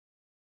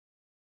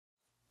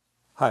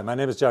Hi, my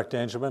name is Jack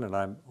Dangelman, and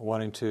I'm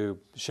wanting to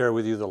share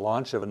with you the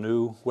launch of a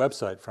new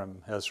website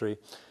from Esri.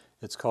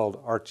 It's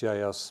called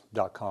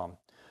arcgis.com.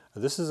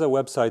 This is a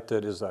website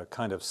that is a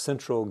kind of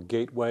central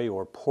gateway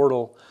or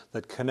portal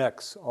that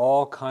connects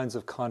all kinds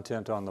of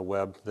content on the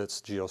web that's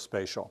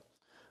geospatial.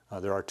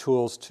 There are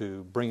tools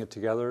to bring it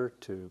together,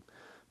 to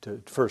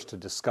first to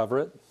discover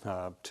it,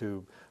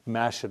 to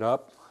mash it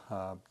up,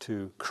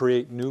 to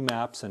create new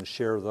maps and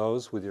share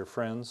those with your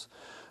friends.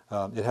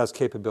 It has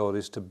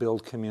capabilities to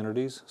build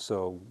communities,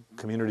 so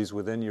communities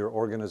within your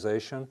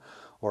organization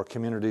or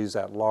communities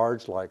at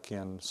large, like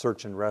in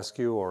search and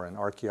rescue or in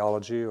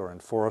archaeology or in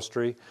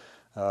forestry.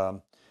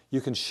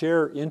 You can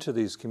share into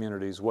these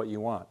communities what you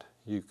want.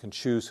 You can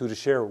choose who to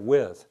share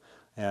with,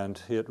 and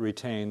it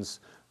retains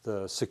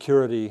the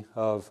security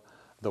of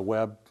the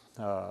web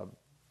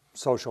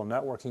social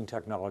networking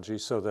technology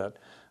so that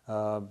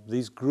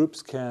these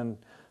groups can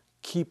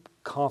keep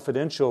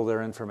confidential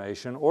their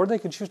information, or they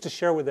can choose to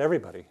share with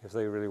everybody if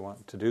they really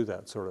want to do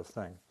that sort of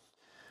thing.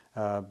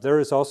 There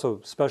is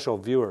also special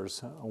viewers,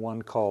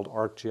 one called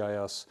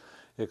ArcGIS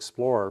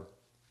Explorer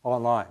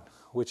Online,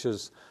 which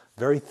is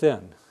very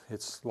thin.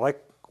 It's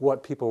like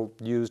what people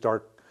used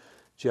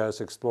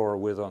ArcGIS Explorer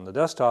with on the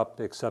desktop,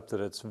 except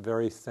that it's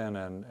very thin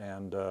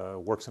and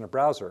works in a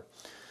browser.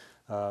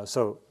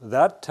 So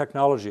that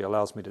technology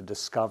allows me to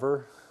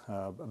discover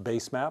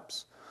base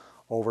maps,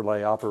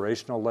 overlay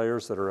operational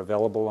layers that are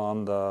available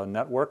on the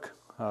network,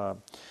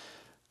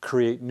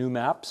 create new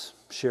maps,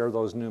 share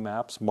those new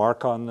maps,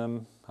 mark on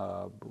them,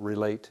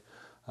 relate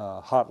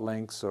hot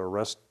links or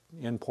REST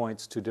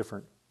endpoints to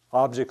different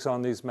objects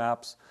on these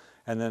maps,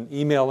 and then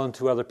email them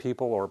to other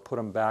people or put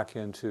them back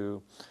into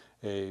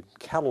a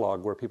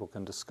catalog where people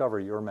can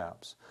discover your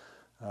maps.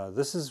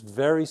 This is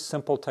very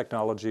simple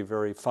technology,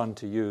 very fun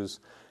to use,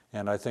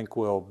 and I think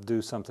will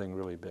do something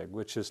really big,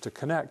 which is to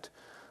connect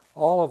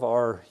all of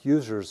our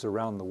users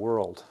around the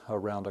world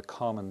around a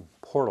common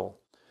portal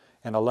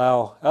and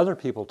allow other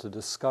people to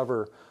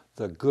discover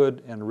the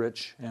good and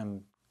rich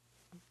and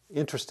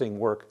interesting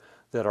work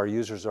that our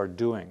users are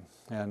doing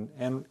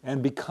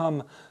and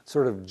become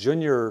sort of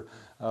junior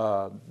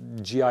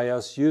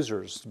GIS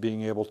users,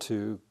 being able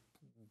to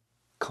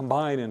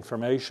combine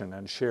information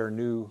and share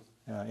new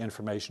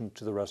information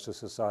to the rest of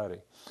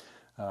society.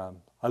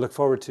 I look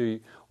forward to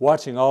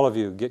watching all of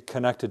you get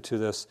connected to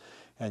this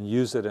and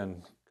use it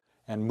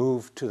and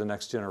move to the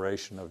next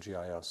generation of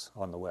GIS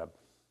on the web.